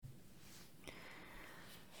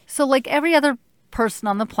So, like every other person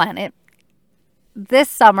on the planet, this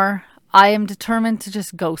summer, I am determined to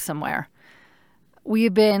just go somewhere. We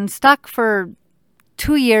have been stuck for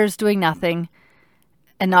 2 years doing nothing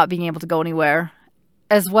and not being able to go anywhere,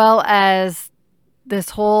 as well as this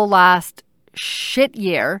whole last shit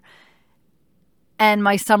year. And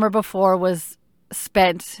my summer before was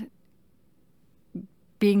spent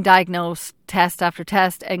being diagnosed test after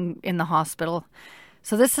test and in the hospital.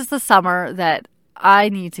 So this is the summer that I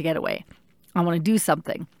need to get away. I want to do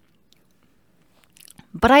something.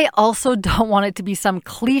 But I also don't want it to be some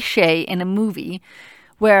cliche in a movie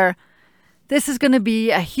where this is going to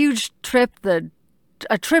be a huge trip,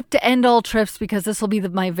 a trip to end all trips, because this will be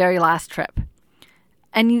my very last trip.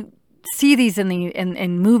 And you see these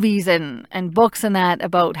in movies and books and that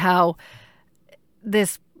about how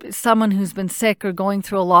someone who's been sick or going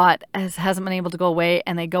through a lot hasn't been able to go away,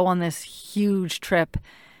 and they go on this huge trip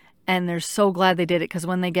and they're so glad they did it, because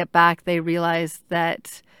when they get back they realize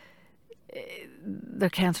that their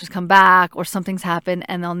cancer's come back or something's happened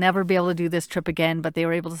and they'll never be able to do this trip again, but they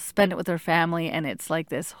were able to spend it with their family, and it's like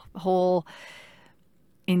this whole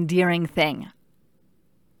endearing thing.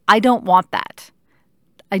 I don't want that.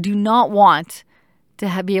 I do not want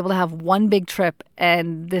to be able to have one big trip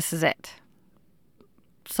and this is it.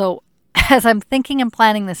 So as I'm thinking and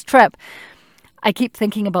planning this trip, I keep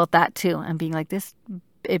thinking about that too and being like,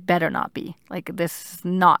 it better not be. Like, this is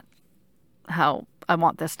not how I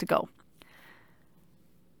want this to go.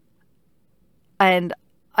 And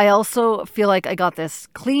I also feel like I got this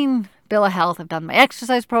clean bill of health. I've done my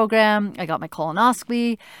exercise program. I got my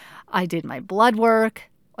colonoscopy. I did my blood work.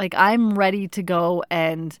 Like, I'm ready to go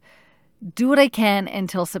and do what I can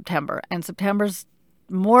until September. And September's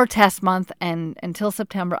more test month. And until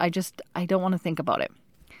September, I don't want to think about it.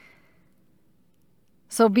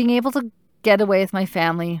 So being able to get away with my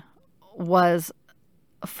family was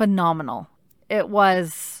phenomenal. It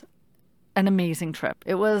was an amazing trip.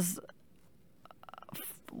 It was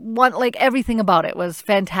everything about it was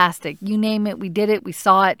fantastic. You name it, we did it, we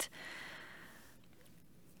saw it.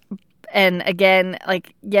 And again,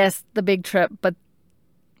 like, yes, the big trip, but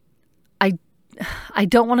I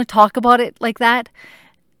don't want to talk about it like that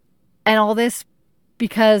and all this,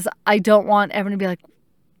 because I don't want everyone to be like,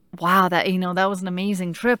 wow, that was an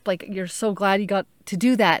amazing trip. Like, you're so glad you got to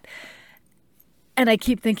do that. And I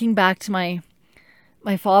keep thinking back to my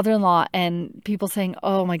father-in-law and people saying,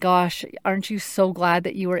 oh my gosh, aren't you so glad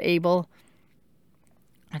that you were able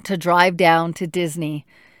to drive down to Disney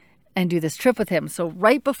and do this trip with him? So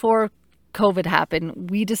right before COVID happened,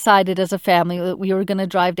 we decided as a family that we were going to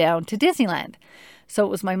drive down to Disneyland. So it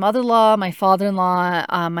was my mother-in-law, my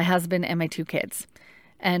father-in-law, my husband, and my 2 kids.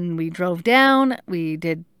 And we drove down. We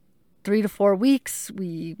did 3 to 4 weeks.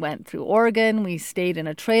 We went through Oregon. We stayed in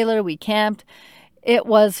a trailer. We camped. It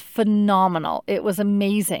was phenomenal. It was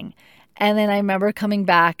amazing. And then I remember coming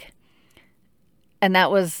back, and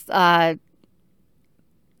that was the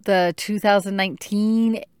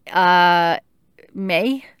 2019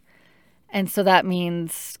 May. And so that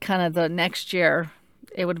means kind of the next year,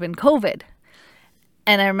 it would have been COVID.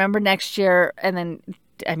 And I remember next year, and then,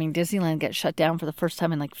 Disneyland gets shut down for the first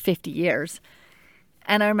time in like 50 years.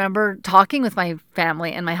 And I remember talking with my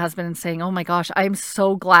family and my husband and saying, oh my gosh, I'm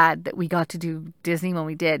so glad that we got to do Disney when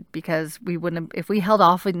we did, because if we held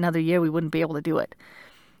off another year, we wouldn't be able to do it.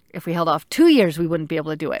 If we held off 2 years, we wouldn't be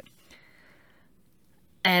able to do it.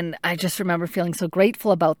 And I just remember feeling so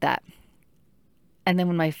grateful about that. And then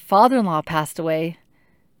when my father-in-law passed away,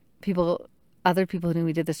 other people who knew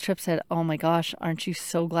we did this trip said, oh my gosh, aren't you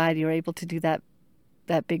so glad you were able to do that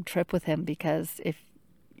big trip with him? Because if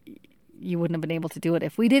you wouldn't have been able to do it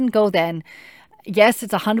if we didn't go then. Yes,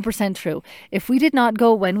 it's 100% true. If we did not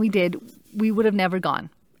go when we did, we would have never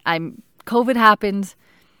gone. COVID happened,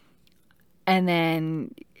 and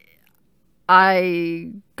then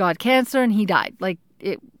I got cancer and he died. Like,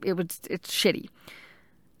 it's shitty.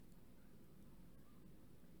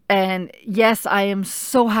 And yes, I am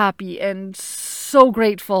so happy and so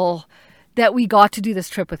grateful that we got to do this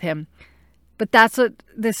trip with him. But that's what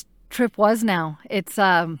this trip was now. It's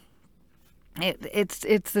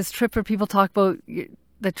this trip where people talk about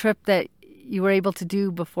the trip that you were able to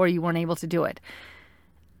do before you weren't able to do it.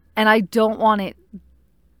 And I don't want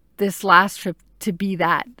this last trip to be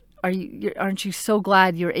that. Aren't you so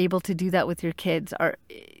glad you're able to do that with your kids?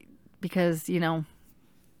 Because, you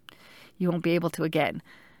won't be able to again.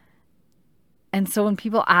 And so when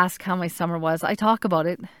people ask how my summer was, I talk about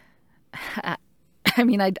it.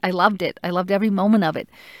 I loved it. I loved every moment of it.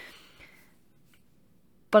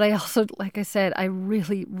 But I also, like I said, I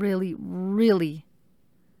really, really, really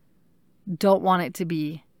don't want it to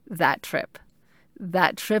be that trip.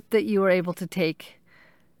 that trip that you were able to take,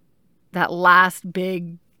 that last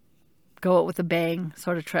big go out with a bang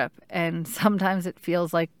sort of trip. And sometimes it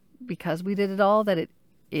feels like because we did it all that it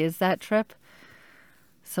is that trip.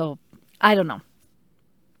 So I don't know.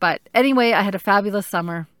 But anyway, I had a fabulous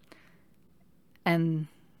summer and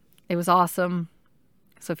it was awesome.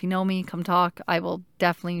 So if you know me, come talk. I will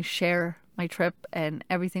definitely share my trip and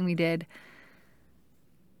everything we did.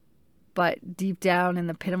 But deep down in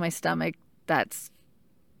the pit of my stomach, that's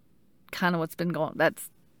kind of what's been going. That's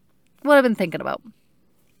what I've been thinking about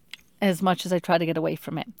as much as I try to get away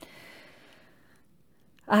from it.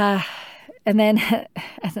 And then,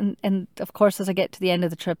 and of course, as I get to the end of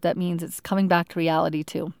the trip, that means it's coming back to reality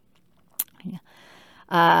too. Yeah.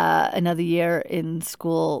 Another year in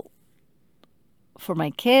school for my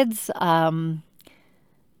kids, and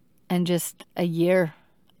just a year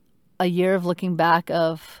of looking back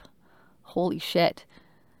of, holy shit,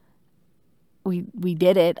 we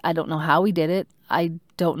did it. I don't know how we did it. I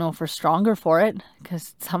don't know if we're stronger for it,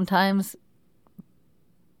 because sometimes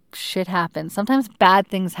shit happens. Sometimes bad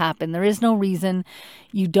things happen. There is no reason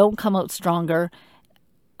you don't come out stronger.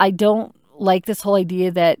 I don't like this whole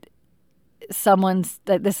idea that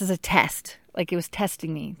that this is a test. Like it was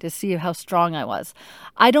testing me to see how strong I was.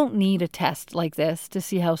 I don't need a test like this to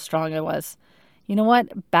see how strong I was. You know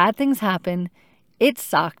what? Bad things happen. It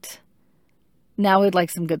sucked. Now I'd like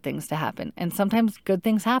some good things to happen. And sometimes good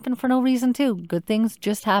things happen for no reason too. Good things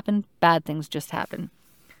just happen. Bad things just happen.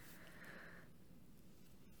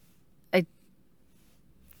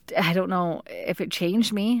 I don't know if it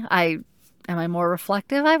changed me. Am I more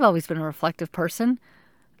reflective? I've always been a reflective person.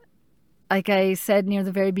 Like I said near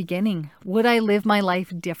the very beginning, would I live my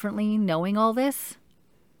life differently knowing all this?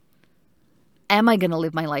 Am I going to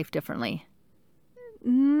live my life differently?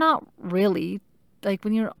 Not really. Like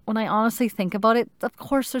when I honestly think about it, of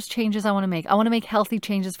course there's changes I want to make. I want to make healthy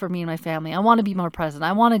changes for me and my family. I want to be more present.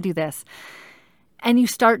 I want to do this. And you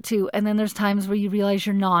start to, and then there's times where you realize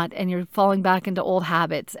you're not, and you're falling back into old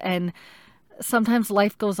habits. And sometimes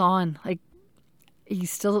life goes on. Like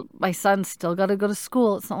my son's still got to go to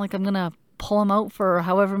school. It's not like I'm going to pull him out for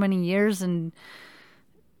however many years and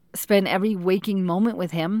spend every waking moment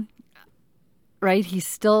with him, right? He's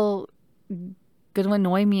still going to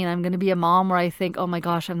annoy me, and I'm going to be a mom where I think, oh my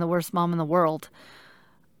gosh, I'm the worst mom in the world,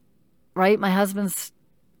 right? My husband's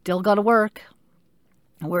still got to work.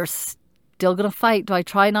 We're still going to fight. Do I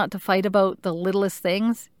try not to fight about the littlest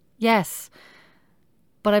things? Yes.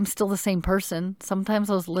 But I'm still the same person. Sometimes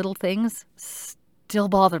those little things still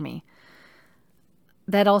bother me.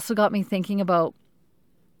 That also got me thinking about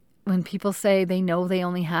when people say they know they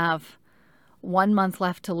only have 1 month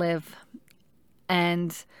left to live,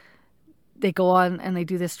 and they go on and they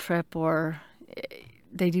do this trip, or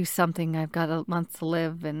they do something. I've got a month to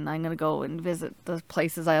live and I'm going to go and visit the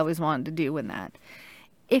places I always wanted to do, and that.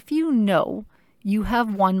 If you know you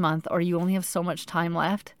have 1 month or you only have so much time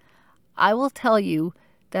left, I will tell you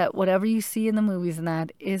that whatever you see in the movies and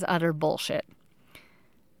that is utter bullshit.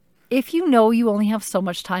 If you know you only have so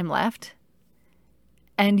much time left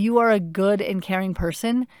and you are a good and caring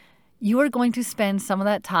person, you are going to spend some of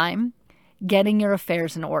that time getting your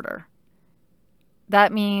affairs in order.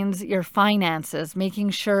 That means your finances,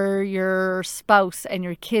 making sure your spouse and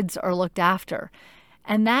your kids are looked after.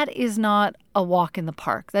 And that is not a walk in the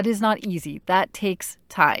park. That is not easy. That takes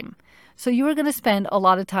time. So you are going to spend a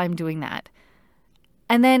lot of time doing that.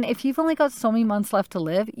 And then if you've only got so many months left to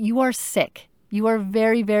live, you are sick. You are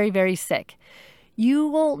very, very, very sick. You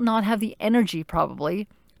will not have the energy probably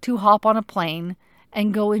to hop on a plane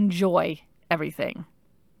and go enjoy everything.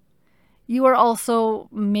 You are also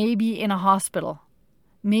maybe in a hospital,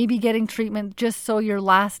 maybe getting treatment just so your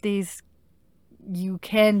last days you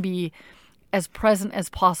can be as present as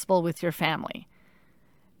possible with your family.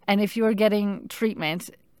 And if you are getting treatment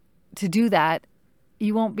to do that,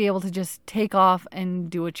 you won't be able to just take off and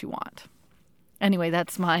do what you want. Anyway,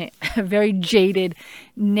 that's my very jaded,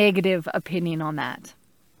 negative opinion on that.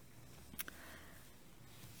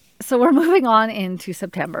 So we're moving on into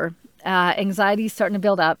September. Anxiety is starting to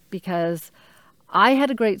build up because I had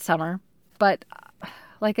a great summer, but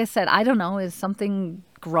like I said, I don't know, is something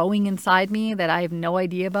growing inside me that I have no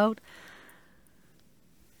idea about?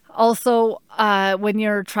 Also, when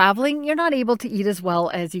you're traveling, you're not able to eat as well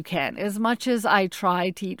as you can. As much as I try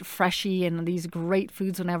to eat freshy and these great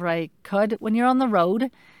foods whenever I could, when you're on the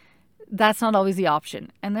road, that's not always the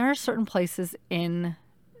option. And there are certain places in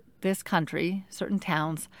this country, certain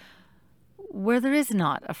towns, where there is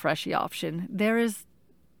not a freshy option. There is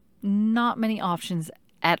not many options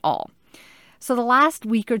at all. So the last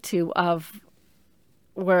week or two of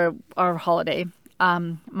our holiday,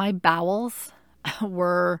 my bowels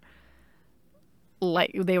were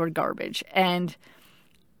like, they were garbage. And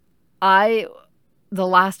the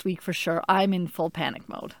last week for sure, I'm in full panic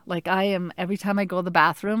mode. Like I am, every time I go to the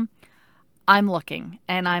bathroom, I'm looking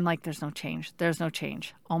and I'm like, there's no change. There's no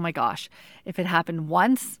change. Oh my gosh. If it happened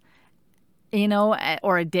once,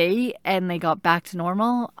 or a day and they got back to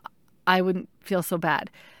normal, I wouldn't feel so bad.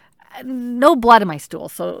 No blood in my stool.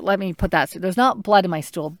 So let me put that. So there's not blood in my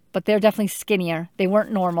stool, but they're definitely skinnier. They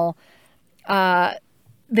weren't normal.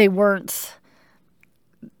 They weren't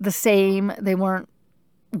the same. They weren't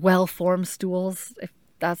well-formed stools, if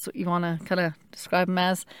that's what you want to kind of describe them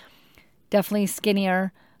as. Definitely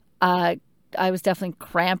skinnier. I was definitely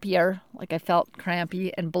crampier. Like I felt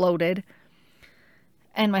crampy and bloated.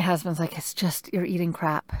 And my husband's like, it's just, you're eating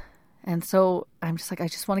crap. And so I'm just like, I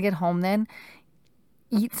just want to get home then,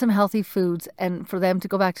 eat some healthy foods, and for them to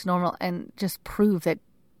go back to normal and just prove that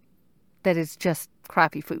it's just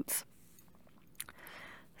crappy foods.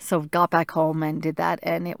 So got back home and did that,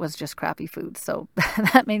 and it was just crappy food. So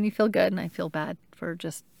that made me feel good, and I feel bad for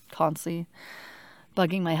just constantly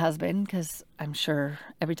bugging my husband, because I'm sure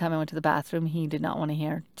every time I went to the bathroom, he did not want to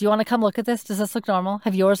hear, do you want to come look at this? Does this look normal?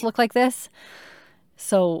 Have yours look like this?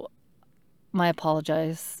 So my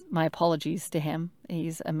apologies to him.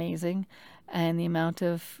 He's amazing. And the amount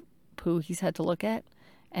of poo he's had to look at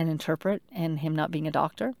and interpret, and him not being a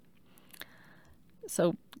doctor.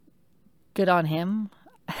 So good on him.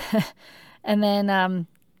 And then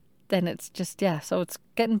it's just, so it's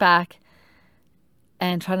getting back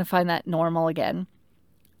and trying to find that normal again.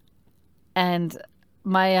 And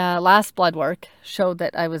my last blood work showed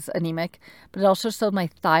that I was anemic, but it also showed my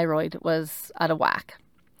thyroid was out of whack,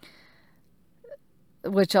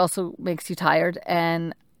 which also makes you tired.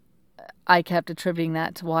 And I kept attributing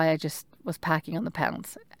that to why I just was packing on the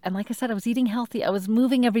pounds. And like I said, I was eating healthy. I was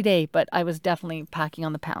moving every day, but I was definitely packing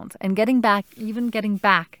on the pounds. And getting back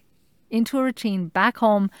into a routine back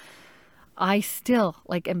home, I still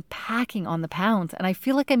am packing on the pounds. And I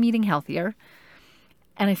feel like I'm eating healthier.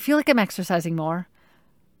 And I feel like I'm exercising more.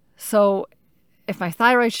 So if my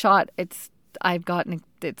thyroid shot, it's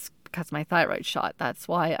because my thyroid shot. That's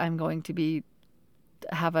why I'm going to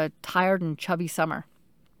have a tired and chubby summer.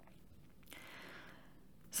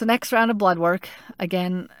 So next round of blood work,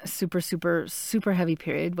 again, super, super, super heavy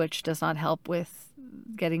period, which does not help with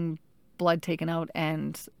getting blood taken out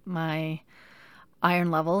and my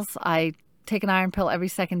iron levels. I take an iron pill every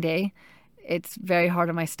second day. It's very hard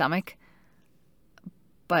on my stomach,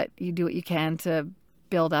 but you do what you can to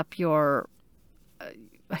build up your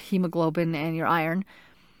hemoglobin and your iron.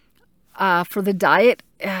 For the diet,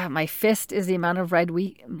 my fist is the amount of red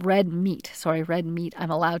meat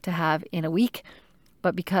I'm allowed to have in a week.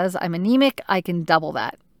 But because I'm anemic, I can double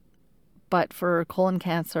that. But for colon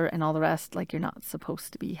cancer and all the rest, you're not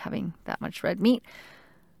supposed to be having that much red meat.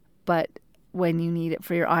 But when you need it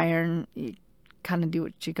for your iron, you kind of do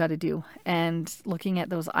what you got to do. And looking at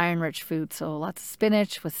those iron-rich foods, so lots of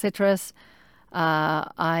spinach with citrus.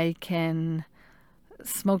 I can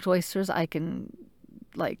smoked oysters. I can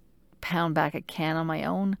pound back a can on my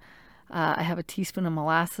own. I have a teaspoon of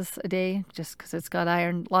molasses a day just because it's got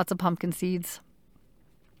iron. Lots of pumpkin seeds.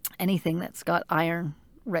 Anything that's got iron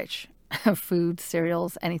rich food,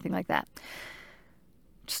 cereals, anything like that.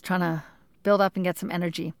 Just trying to build up and get some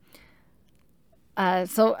energy.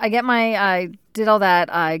 So I did all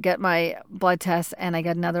that. I get my blood test and I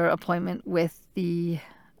got another appointment with the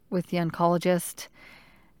oncologist.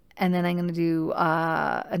 And then I'm going to do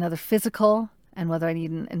another physical and whether I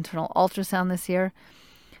need an internal ultrasound this year.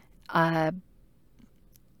 And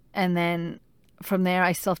then from there,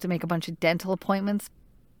 I still have to make a bunch of dental appointments.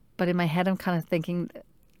 But in my head, I'm kind of thinking,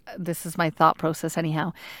 this is my thought process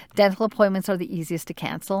anyhow, dental appointments are the easiest to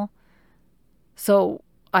cancel. So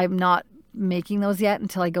I'm not making those yet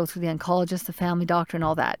until I go through the oncologist, the family doctor, and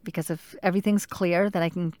all that. Because if everything's clear, then I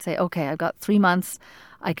can say, okay, I've got 3 months.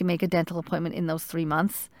 I can make a dental appointment in those 3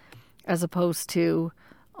 months, as opposed to,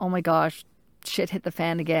 oh my gosh, shit hit the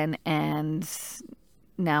fan again. And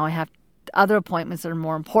now I have other appointments that are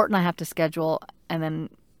more important I have to schedule and then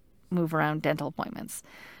move around dental appointments.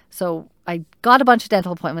 So I got a bunch of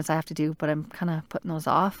dental appointments I have to do, but I'm kind of putting those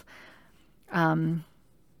off. My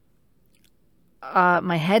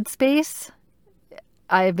headspace,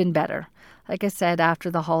 I've been better. Like I said,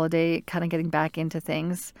 after the holiday, kind of getting back into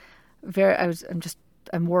things.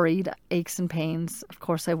 I'm worried, aches and pains. Of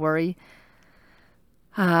course I worry.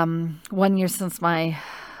 1 year since my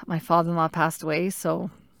father-in-law passed away,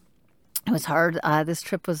 so it was hard. This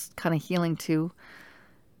trip was kind of healing too,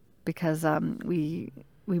 because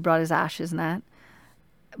we brought his ashes and that.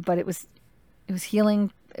 But it was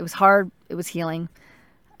healing. It was hard. It was healing.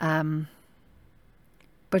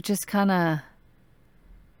 but just kind of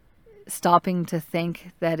stopping to think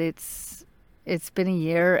that it's been a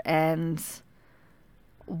year, and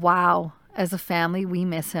wow, as a family, we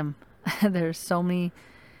miss him. There's so many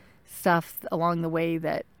stuff along the way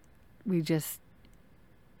that we just,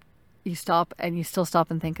 you stop and you still stop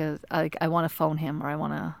and think of, like, I want to phone him, or I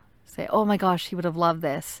want to say, oh my gosh, he would have loved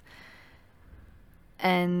this.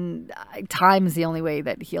 And time is the only way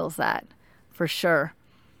that heals that, for sure.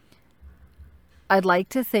 I'd like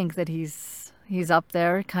to think that he's up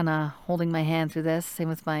there kind of holding my hand through this. Same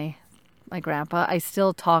with my grandpa. I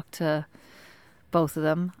still talk to both of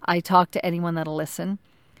them. I talk to anyone that'll listen.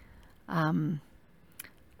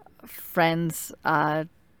 Friends,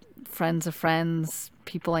 friends of friends,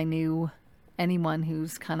 people I knew, anyone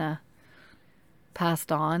who's kind of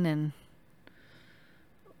passed on and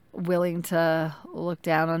willing to look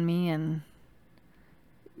down on me and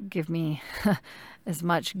give me as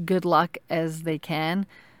much good luck as they can,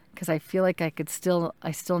 because I feel like I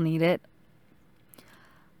still need it.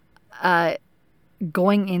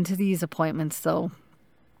 Going into these appointments though,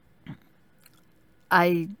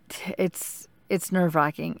 it's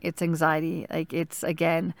nerve-wracking. It's anxiety. Like, it's,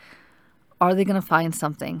 again, are they going to find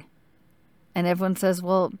something? And everyone says,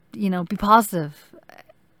 well, be positive.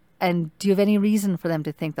 And do you have any reason for them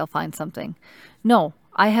to think they'll find something? No,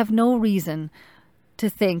 I have no reason to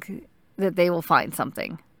think that they will find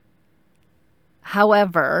something.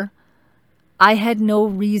 However, I had no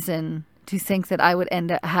reason to think that I would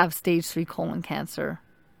have stage 3 colon cancer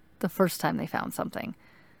the first time they found something.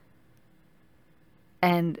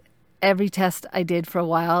 And every test I did for a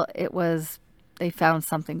while, they found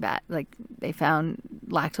something bad. Like, they found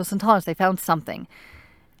lactose intolerance. They found something.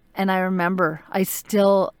 And I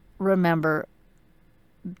still remember,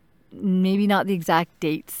 maybe not the exact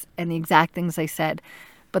dates and the exact things I said,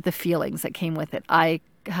 but the feelings that came with it. I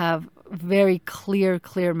have very clear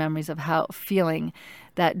memories of how feeling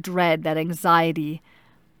that dread, that anxiety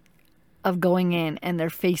of going in, and their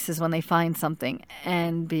faces when they find something,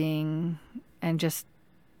 and just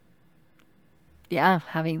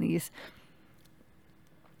having these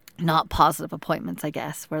not positive appointments, I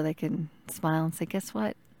guess, where they can smile and say, guess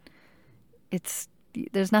what?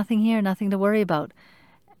 There's nothing here, nothing to worry about.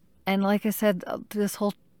 And like I said, this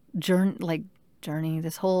whole journey,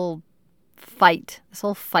 this whole fight,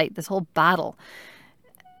 this whole battle,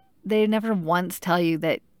 they never once tell you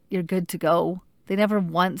that you're good to go. They never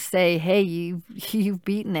once say, hey, you've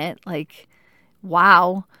beaten it. Like,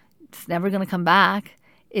 wow, it's never going to come back.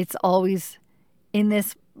 It's always in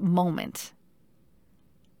this moment,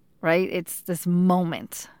 right? It's this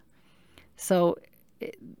moment. So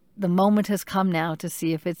the moment has come now to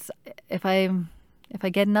see if I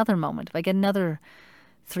get another moment, if I get another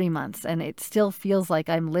 3 months, and it still feels like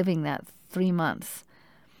I'm living that 3 months,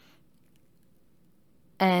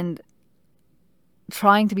 and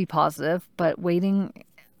trying to be positive, but waiting,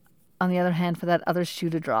 on the other hand, for that other shoe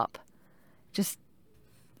to drop. Just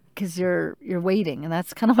because you're waiting, and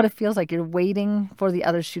that's kind of what it feels like. You're waiting for the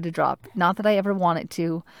other shoe to drop. Not that I ever want it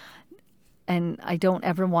to, and I don't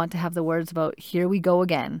ever want to have the words about, here we go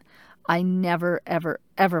again. I never, ever,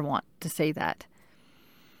 ever want to say that.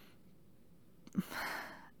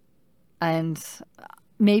 And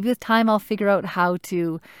maybe with time I'll figure out how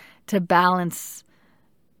to balance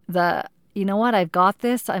the, you know what, I've got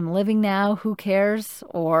this, I'm living now, who cares?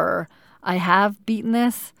 Or I have beaten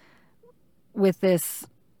this, with this,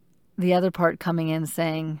 the other part coming in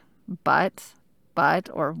saying, but,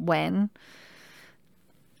 or when.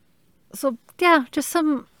 So yeah, just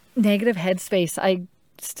some negative headspace. I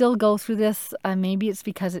still go through this. Maybe it's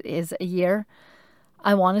because it is a year.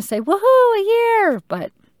 I want to say, woohoo, a year,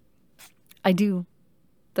 but I do.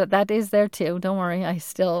 That is there too. Don't worry. I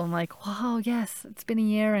still am like, wow, yes, it's been a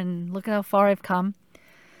year and look at how far I've come.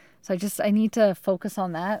 So I need to focus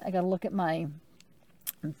on that. I got to look at my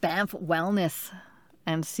Banff Wellness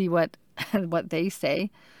and see what they say.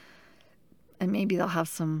 And maybe they'll have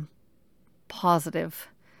some positive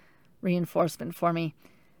reinforcement for me.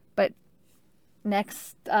 But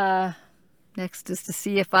next is to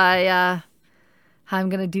see if how I'm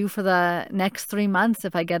going to do for the next 3 months,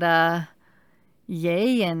 if I get a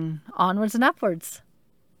yay and onwards and upwards.